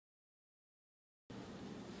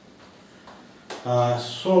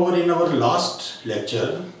In our last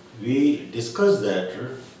lecture, we discussed that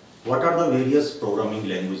what are the various programming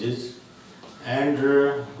languages, and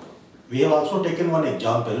we have also taken one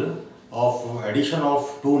example of addition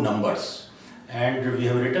of two numbers, and we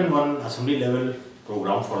have written one assembly level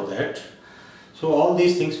program for that. So all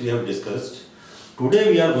these things we have discussed.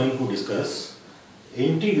 Today we are going to discuss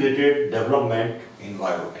integrated development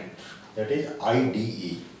environment, that is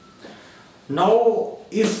IDE. Now,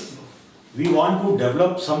 if we want to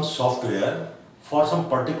develop some software for some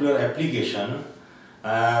particular application,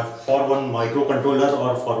 for one microcontroller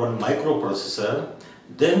or for one microprocessor,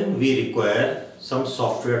 then we require some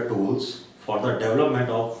software tools for the development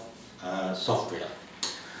of software.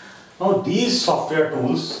 Now, these software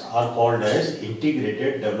tools are called as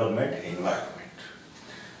integrated development environment.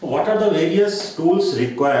 What are the various tools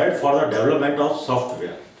required for the development of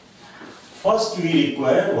software? First, we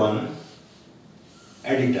require one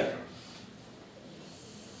editor.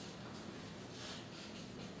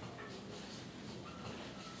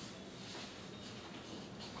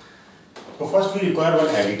 So first we require one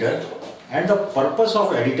editor, and the purpose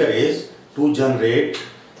of editor is to generate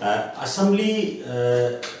assembly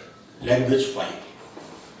language file.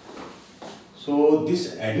 So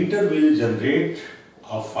this editor will generate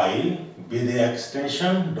a file with the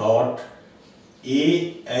extension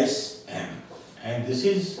 .asm, and this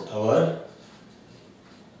is our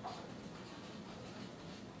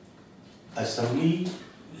assembly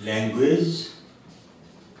language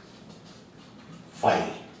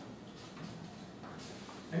file.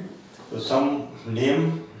 So some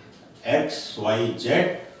name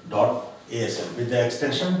xyz.asm with the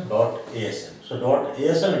extension .asm. So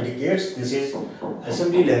 .asm indicates this is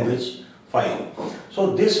assembly language file.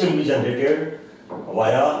 So this will be generated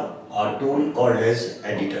via a tool called as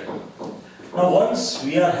editor. Now once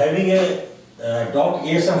we are having a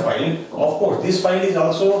 .asm file, of course this file is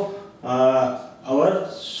also our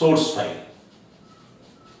source file.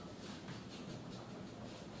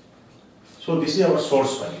 So this is our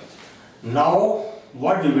source file. Now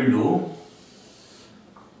what we will do,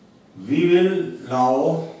 we will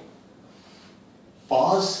now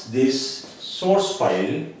pass this source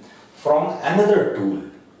file from another tool,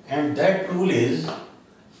 and that tool is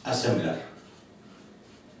assembler.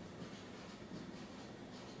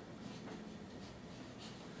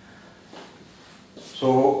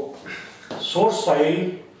 So source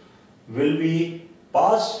file will be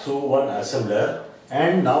passed through one assembler,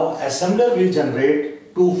 and now assembler will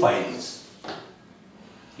generate two files.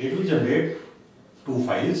 It will generate two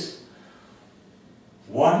files.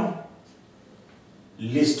 One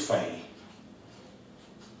list file,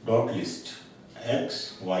 .list,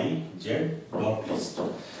 xyz.list.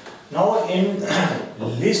 Now in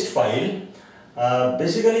list file,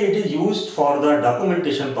 basically it is used for the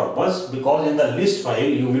documentation purpose, because in the list file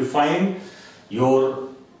you will find your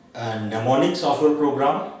mnemonics of your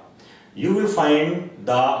program, you will find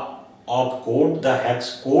the opcode, the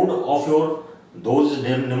hex code of your those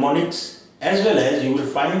mnemonics, as well as you will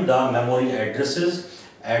find the memory addresses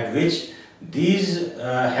at which these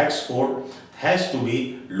hex code has to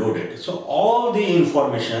be loaded. So all the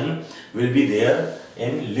information will be there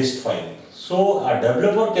in list file. So a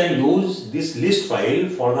developer can use this list file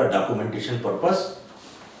for the documentation purpose.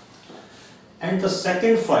 And the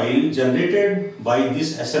second file generated by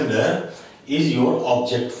this assembler is your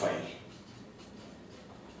object file.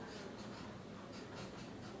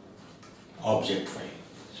 Object file.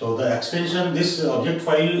 So the extension, this object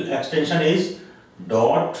file extension is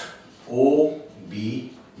 .obj.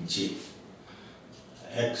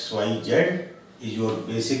 xyz is your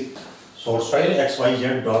basic source file,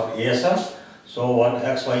 xyz.asm. So one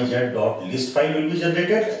xyz.list file will be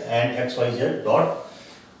generated, and xyz.obj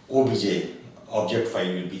object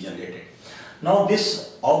file will be generated. Now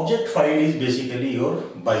this object file is basically your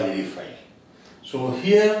binary file. So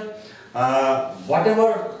here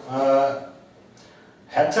whatever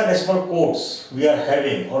hexadecimal codes we are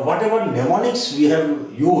having, or whatever mnemonics we have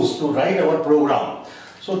used to write our program,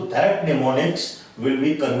 so that mnemonics will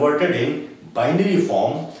be converted in binary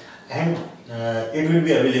form, and it will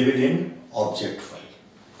be available in object file.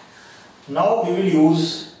 Now we will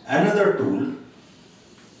use another tool.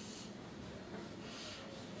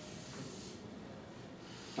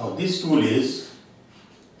 Now this tool is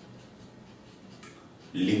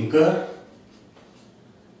linker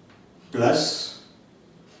plus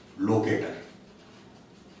locator.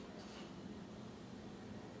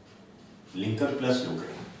 Linker plus locator.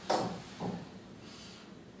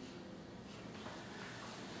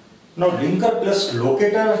 Now linker plus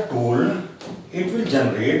locator tool, it will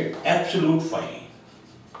generate absolute file.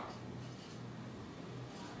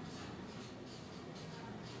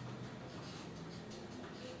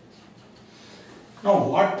 Now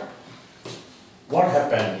what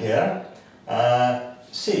happened here?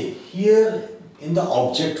 See here in the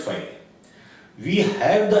object file, we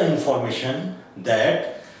have the information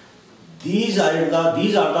that these are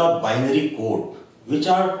the binary code which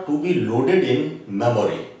are to be loaded in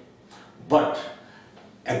memory, but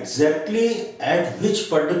exactly at which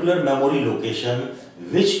particular memory location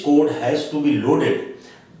which code has to be loaded,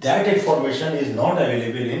 that information is not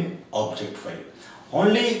available in object file.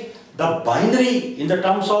 Only the binary in the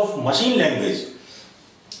terms of machine language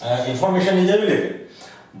information is available,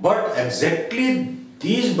 but exactly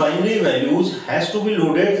these binary values has to be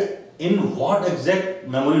loaded in what exact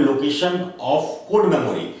memory location of code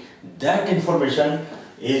memory, that information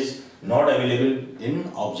is not available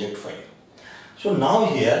in object file. So now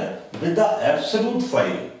here with the absolute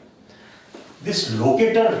file, this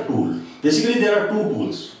locator tool, basically there are two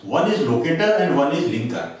tools, one is locator and one is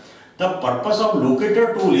linker. The purpose of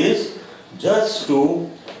locator tool is just to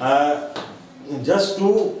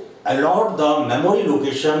allot the memory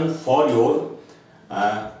location for your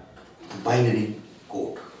binary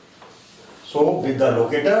code. So with the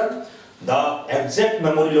locator, the exact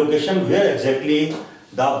memory location where exactly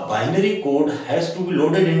the binary code has to be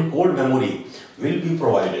loaded in code memory will be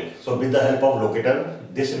provided. So with the help of locator,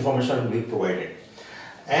 this information will be provided.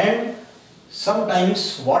 And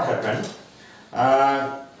sometimes what happens,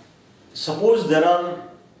 suppose there are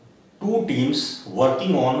two teams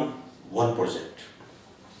working on one project.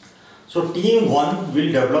 So team 1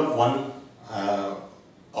 will develop one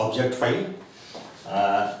object file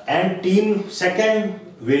and team 2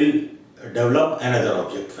 will develop another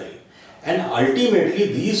object file, and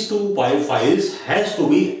ultimately these two files has to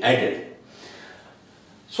be added.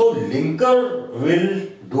 So linker will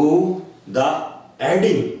do the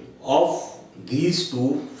adding of these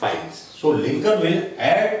two files. So linker will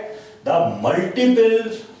add the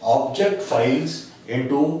multiple object files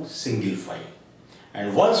into single file,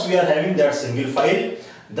 and once we are having that single file,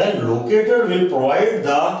 then locator will provide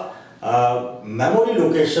the memory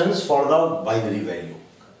locations for the binary value,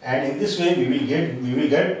 and in this way we will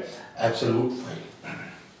get absolute file.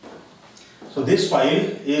 So this file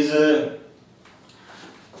is the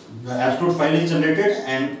absolute file is generated,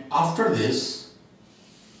 and after this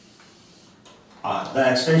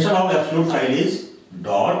the extension of absolute file is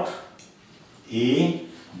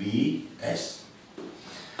 .abs.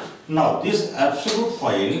 Now this absolute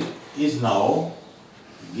file is now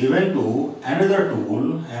given to another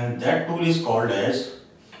tool, and that tool is called as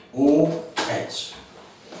OH.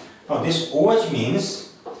 Now this OH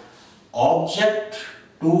means object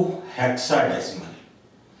to hexadecimal.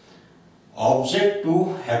 Object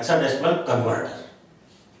to hexadecimal converter.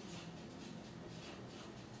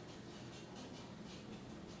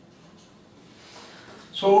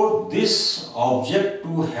 So this object to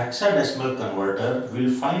hexadecimal converter will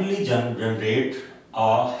finally generate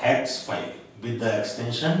a hex file with the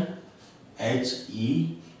extension HEX,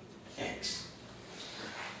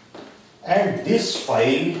 and this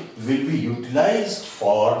file will be utilized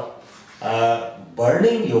for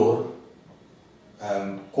burning your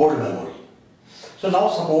code memory. So now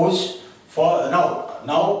suppose for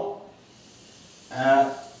now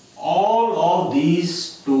all of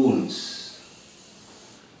these tools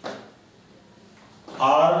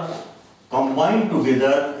are combined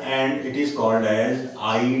together, and it is called as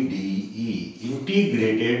IDE,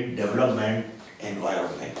 Integrated Development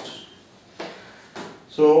Environment.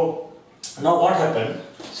 So now what happened?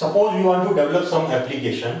 Suppose we want to develop some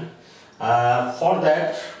application. For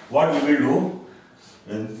that, what we will do,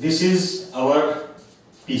 this is our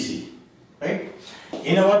PC, right?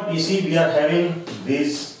 In our PC we are having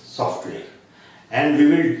this software, and we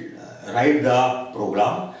will write the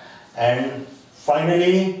program, and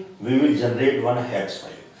finally we will generate one hex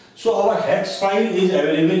file. So our hex file is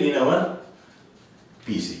available in our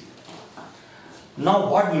PC. Now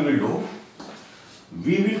what we will do,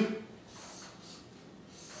 we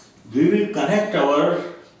will connect our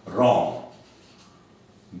ROM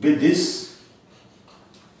with this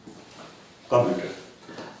computer,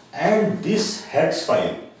 and this hex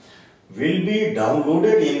file will be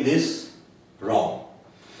downloaded in this ROM.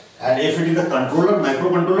 And if it is a controller,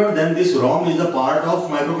 microcontroller, then this ROM is a part of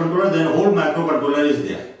microcontroller, then whole microcontroller is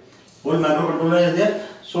there. Whole microcontroller is there.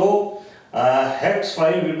 So hex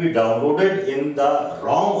file will be downloaded in the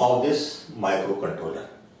ROM of this microcontroller.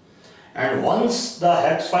 And once the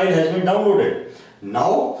hex file has been downloaded,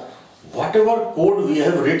 now whatever code we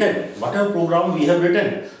have written, whatever program we have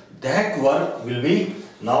written, that work will be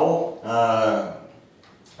now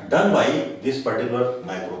done by this particular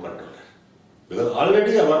microcontroller. Because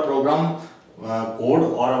already our program code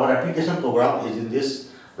or our application program is in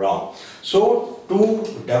this ROM. So to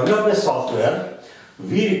develop a software,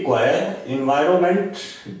 we require environment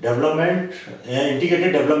development,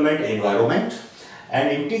 integrated development environment. And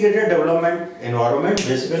integrated development environment,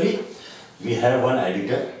 basically we have one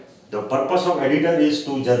editor. The purpose of editor is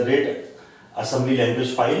to generate assembly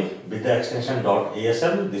language file with the extension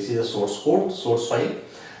 .asm. This is a source code, source file.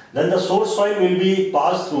 Then the source file will be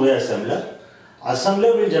passed through a assembler.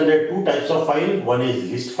 Assembler will generate two types of file. One is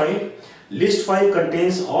list file. List file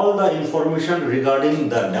contains all the information regarding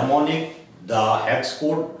the mnemonic, the hex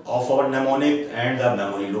code of our mnemonic and the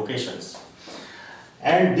memory locations.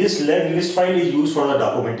 And this list file is used for the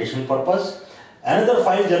documentation purpose. Another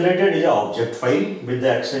file generated is an object file with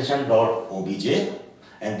the extension .obj,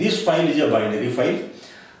 and this file is a binary file.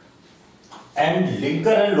 And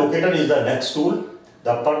linker and locator is the next tool.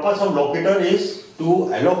 The purpose of locator is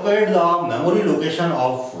to allocate the memory location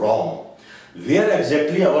of ROM, where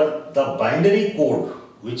exactly the binary code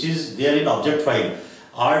which is there in object file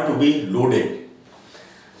are to be loaded.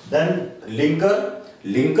 Then linker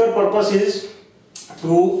purpose is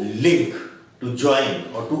to link, to join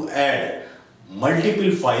or to add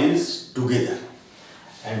multiple files together.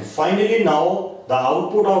 And finally now the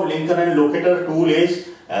output of linker and locator tool is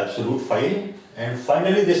absolute file, and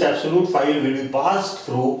finally this absolute file will be passed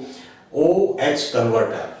through OH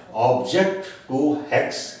converter, object to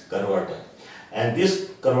hex converter, and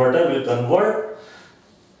this converter will convert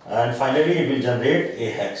and finally it will generate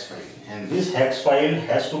a hex file, and this hex file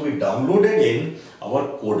has to be downloaded in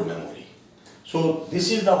our code memory. So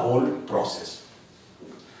this is the whole process.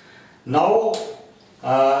 Now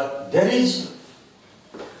there is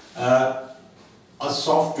a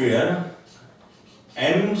software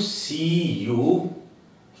MCU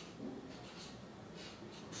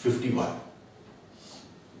 51.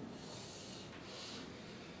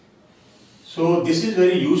 So this is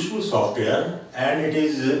very useful software and it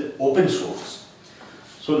is open source.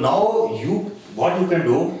 So now what you can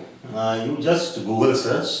do, you just Google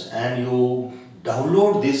search and you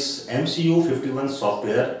download this MCU 51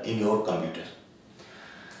 software in your computer.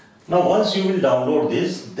 Now once you will download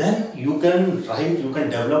this, then you can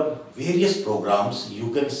develop various programs, you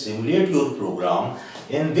can simulate your program.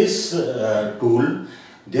 In this tool,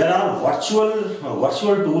 there are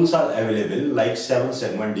virtual tools are available like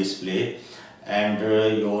 7-segment display and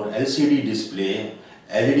your LCD display,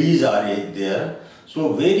 LEDs are there.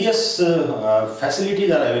 So various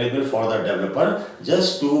facilities are available for the developer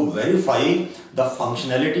just to verify the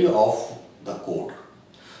functionality of the code.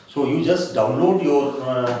 So you just download your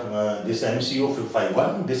this MCU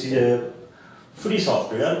 51. This is a free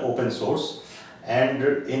software, open source, and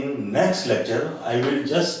in next lecture I will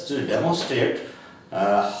just demonstrate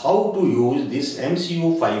how to use this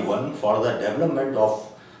MCU 51 for the development of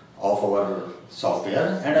our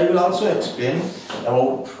software, and I will also explain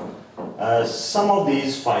about some of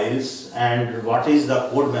these files and what is the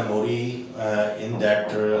code memory in that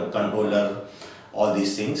controller, all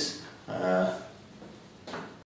these things.